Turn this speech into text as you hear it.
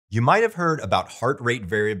You might have heard about heart rate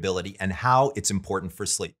variability and how it's important for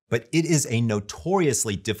sleep, but it is a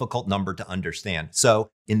notoriously difficult number to understand. So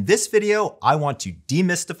in this video, I want to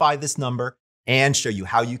demystify this number and show you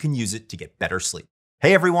how you can use it to get better sleep.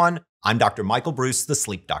 Hey everyone, I'm Dr. Michael Bruce, the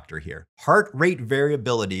sleep doctor here. Heart rate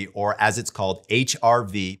variability, or as it's called,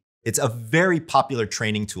 HRV, it's a very popular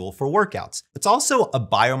training tool for workouts. It's also a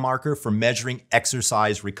biomarker for measuring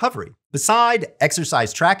exercise recovery. Beside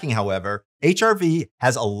exercise tracking, however, HRV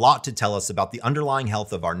has a lot to tell us about the underlying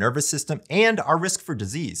health of our nervous system and our risk for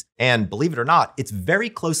disease. And believe it or not, it's very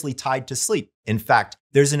closely tied to sleep. In fact,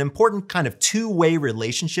 there's an important kind of two-way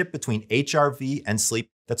relationship between HRV and sleep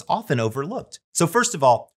that's often overlooked. So first of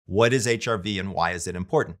all, what is HRV and why is it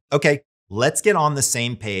important? Okay, let's get on the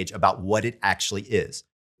same page about what it actually is.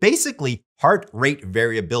 Basically, heart rate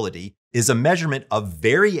variability is a measurement of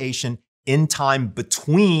variation in time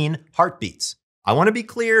between heartbeats. I want to be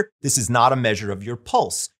clear, this is not a measure of your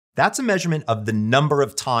pulse. That's a measurement of the number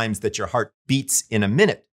of times that your heart beats in a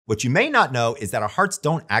minute. What you may not know is that our hearts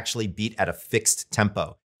don't actually beat at a fixed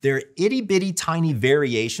tempo. There are itty-bitty tiny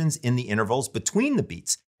variations in the intervals between the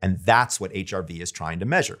beats, and that's what HRV is trying to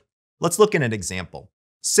measure. Let's look at an example.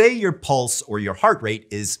 Say your pulse or your heart rate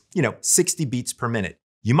is, 60 beats per minute.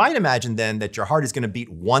 You might imagine then that your heart is going to beat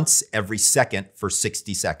once every second for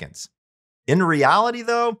 60 seconds. In reality,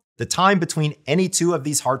 though, the time between any two of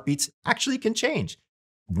these heartbeats actually can change.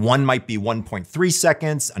 One might be 1.3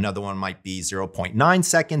 seconds, another one might be 0.9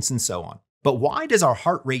 seconds, and so on. But why does our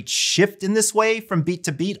heart rate shift in this way from beat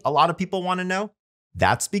to beat? A lot of people want to know.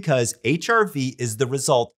 That's because HRV is the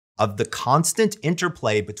result of the constant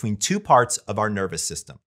interplay between two parts of our nervous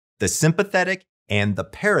system, the sympathetic and the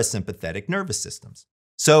parasympathetic nervous systems.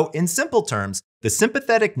 So in simple terms, the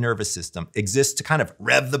sympathetic nervous system exists to kind of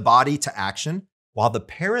rev the body to action, while the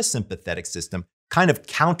parasympathetic system kind of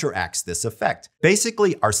counteracts this effect.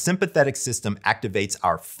 Basically, our sympathetic system activates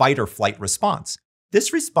our fight or flight response.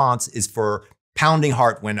 This response is for pounding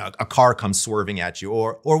heart when a car comes swerving at you,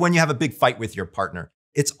 or when you have a big fight with your partner.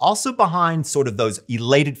 It's also behind sort of those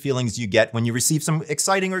elated feelings you get when you receive some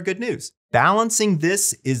exciting or good news. Balancing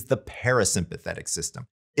this is the parasympathetic system.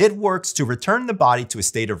 It works to return the body to a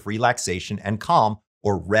state of relaxation and calm,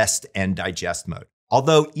 or rest and digest mode.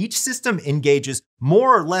 Although each system engages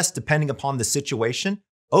more or less depending upon the situation,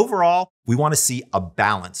 overall, we want to see a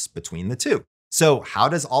balance between the two. So how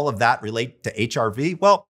does all of that relate to HRV?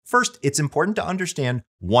 Well, first, it's important to understand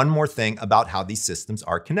one more thing about how these systems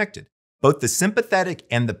are connected. Both the sympathetic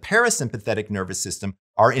and the parasympathetic nervous system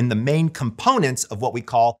are in the main components of what we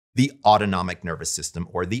call the autonomic nervous system,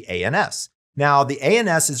 or the ANS. Now, the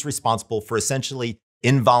ANS is responsible for essentially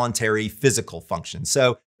involuntary physical functions.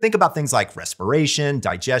 So think about things like respiration,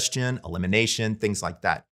 digestion, elimination, things like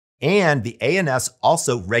that. And the ANS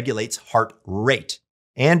also regulates heart rate.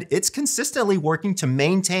 And it's consistently working to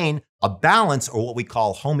maintain a balance, or what we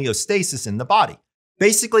call homeostasis, in the body.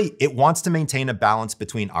 Basically, it wants to maintain a balance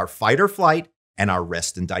between our fight or flight and our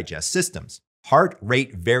rest and digest systems. Heart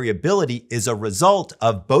rate variability is a result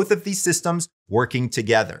of both of these systems working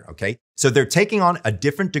together, okay? So they're taking on a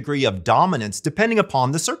different degree of dominance depending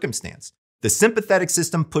upon the circumstance. The sympathetic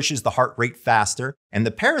system pushes the heart rate faster, and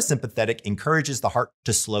the parasympathetic encourages the heart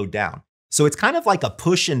to slow down. So it's kind of like a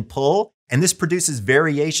push and pull, and this produces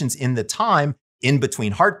variations in the time in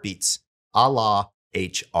between heartbeats, a la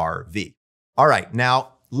HRV. All right,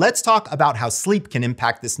 now let's talk about how sleep can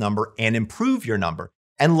impact this number and improve your number.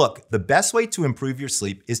 And look, the best way to improve your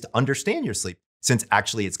sleep is to understand your sleep, since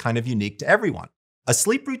actually it's kind of unique to everyone. A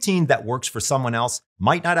sleep routine that works for someone else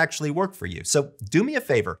might not actually work for you. So do me a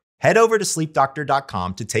favor, head over to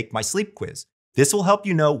sleepdoctor.com to take my sleep quiz. This will help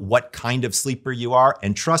you know what kind of sleeper you are,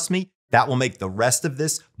 and trust me, that will make the rest of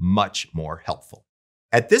this much more helpful.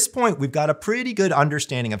 At this point, we've got a pretty good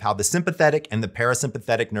understanding of how the sympathetic and the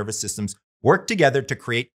parasympathetic nervous systems work together to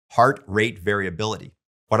create heart rate variability.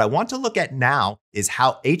 What I want to look at now is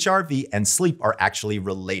how HRV and sleep are actually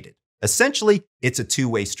related. Essentially, it's a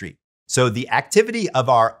two-way street. So the activity of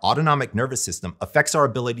our autonomic nervous system affects our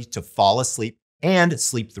ability to fall asleep and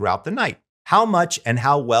sleep throughout the night. How much and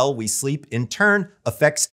how well we sleep in turn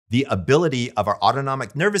affects the ability of our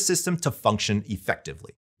autonomic nervous system to function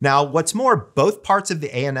effectively. Now, what's more, both parts of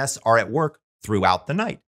the ANS are at work throughout the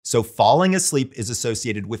night. So falling asleep is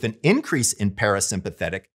associated with an increase in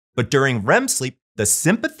parasympathetic, but during REM sleep, the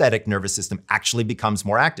sympathetic nervous system actually becomes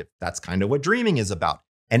more active. That's kind of what dreaming is about.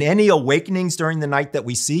 And any awakenings during the night that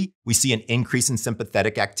we see an increase in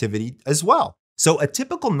sympathetic activity as well. So a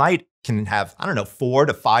typical night can have, 4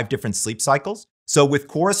 to 5 different sleep cycles. So with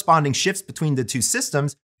corresponding shifts between the two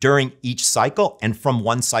systems during each cycle and from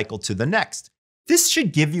one cycle to the next. This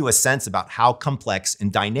should give you a sense about how complex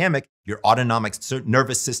and dynamic your autonomic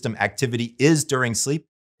nervous system activity is during sleep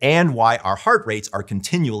and why our heart rates are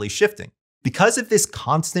continually shifting. Because of this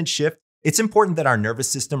constant shift, it's important that our nervous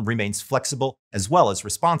system remains flexible as well as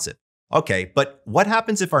responsive. Okay, but what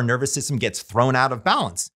happens if our nervous system gets thrown out of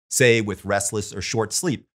balance, say with restless or short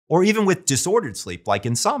sleep, or even with disordered sleep like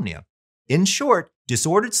insomnia? In short,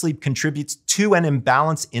 disordered sleep contributes to an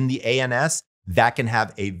imbalance in the ANS that can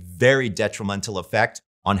have a very detrimental effect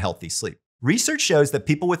on healthy sleep. Research shows that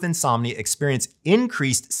people with insomnia experience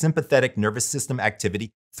increased sympathetic nervous system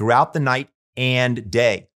activity throughout the night and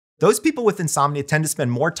day. Those people with insomnia tend to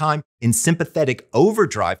spend more time in sympathetic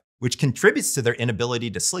overdrive, which contributes to their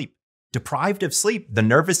inability to sleep. Deprived of sleep, the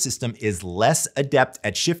nervous system is less adept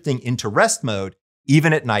at shifting into rest mode,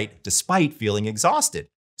 even at night, despite feeling exhausted.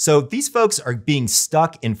 So these folks are being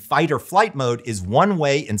stuck in fight or flight mode is one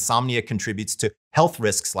way insomnia contributes to health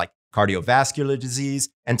risks like cardiovascular disease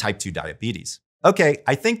and type 2 diabetes. Okay,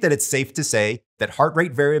 I think that it's safe to say that heart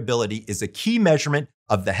rate variability is a key measurement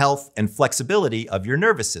of the health and flexibility of your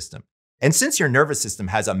nervous system. And since your nervous system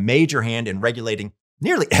has a major hand in regulating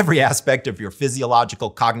nearly every aspect of your physiological,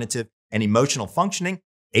 cognitive, and emotional functioning,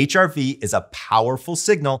 HRV is a powerful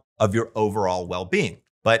signal of your overall well-being.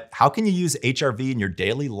 But how can you use HRV in your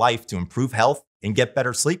daily life to improve health and get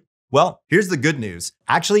better sleep? Well, here's the good news.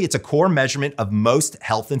 Actually, it's a core measurement of most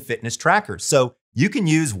health and fitness trackers. So you can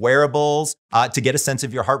use wearables to get a sense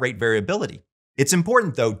of your heart rate variability. It's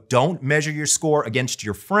important though, don't measure your score against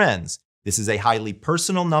your friends. This is a highly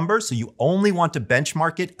personal number, so you only want to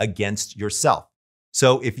benchmark it against yourself.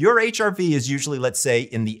 So if your HRV is usually, let's say,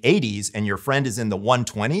 in the 80s and your friend is in the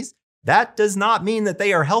 120s, that does not mean that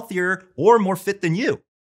they are healthier or more fit than you.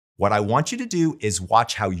 What I want you to do is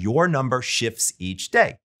watch how your number shifts each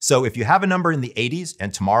day. So if you have a number in the 80s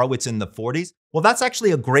and tomorrow it's in the 40s, well, that's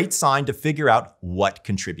actually a great sign to figure out what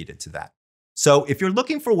contributed to that. So if you're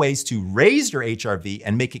looking for ways to raise your HRV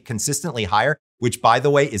and make it consistently higher, which by the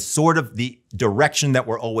way is sort of the direction that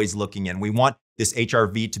we're always looking in, we want this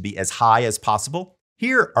HRV to be as high as possible.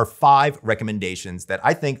 Here are 5 recommendations that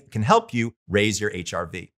I think can help you raise your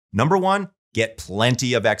HRV. Number 1, get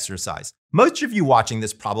plenty of exercise. Most of you watching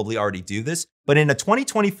this probably already do this, but in a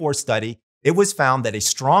 2024 study, it was found that a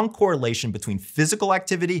strong correlation between physical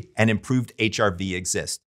activity and improved HRV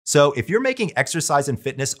exists. So if you're making exercise and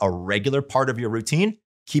fitness a regular part of your routine,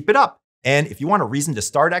 keep it up. And if you want a reason to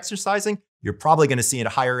start exercising, you're probably going to see a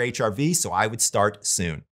higher HRV, so I would start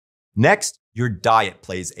soon. Next, your diet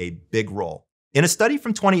plays a big role. In a study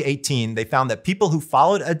from 2018, they found that people who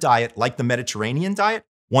followed a diet like the Mediterranean diet,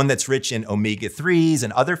 one that's rich in omega-3s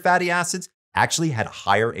and other fatty acids, actually had a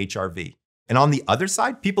higher HRV. And on the other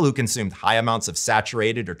side, people who consumed high amounts of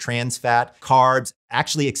saturated or trans fat, carbs,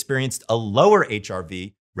 actually experienced a lower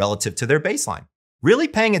HRV relative to their baseline. Really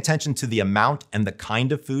paying attention to the amount and the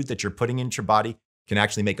kind of food that you're putting into your body can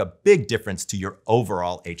actually make a big difference to your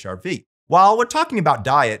overall HRV. While we're talking about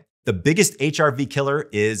diet, the biggest HRV killer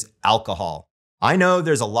is alcohol. I know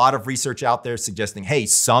there's a lot of research out there suggesting, hey,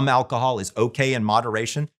 some alcohol is okay in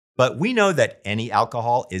moderation, but we know that any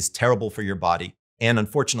alcohol is terrible for your body and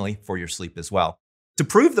unfortunately for your sleep as well. To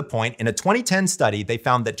prove the point, in a 2010 study, they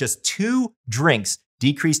found that just 2 drinks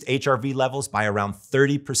decreased HRV levels by around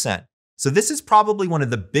 30%. So this is probably one of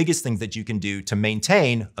the biggest things that you can do to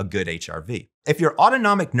maintain a good HRV. If your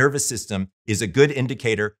autonomic nervous system is a good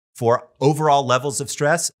indicator for overall levels of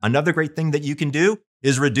stress, another great thing that you can do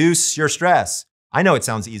is reduce your stress. I know it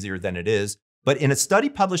sounds easier than it is, but in a study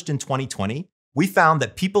published in 2020, we found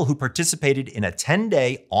that people who participated in a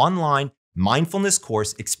 10-day online mindfulness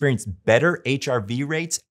course experienced better HRV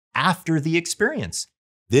rates after the experience.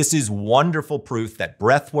 This is wonderful proof that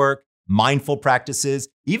breath work, mindful practices,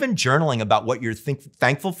 even journaling about what you're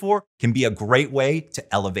thankful for can be a great way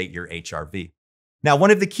to elevate your HRV. Now,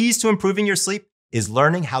 one of the keys to improving your sleep is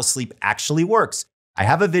learning how sleep actually works. I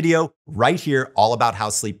have a video right here all about how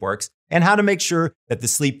sleep works and how to make sure that the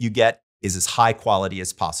sleep you get is as high quality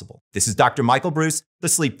as possible. This is Dr. Michael Bruce, the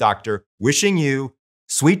Sleep Doctor, wishing you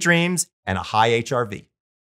sweet dreams and a high HRV.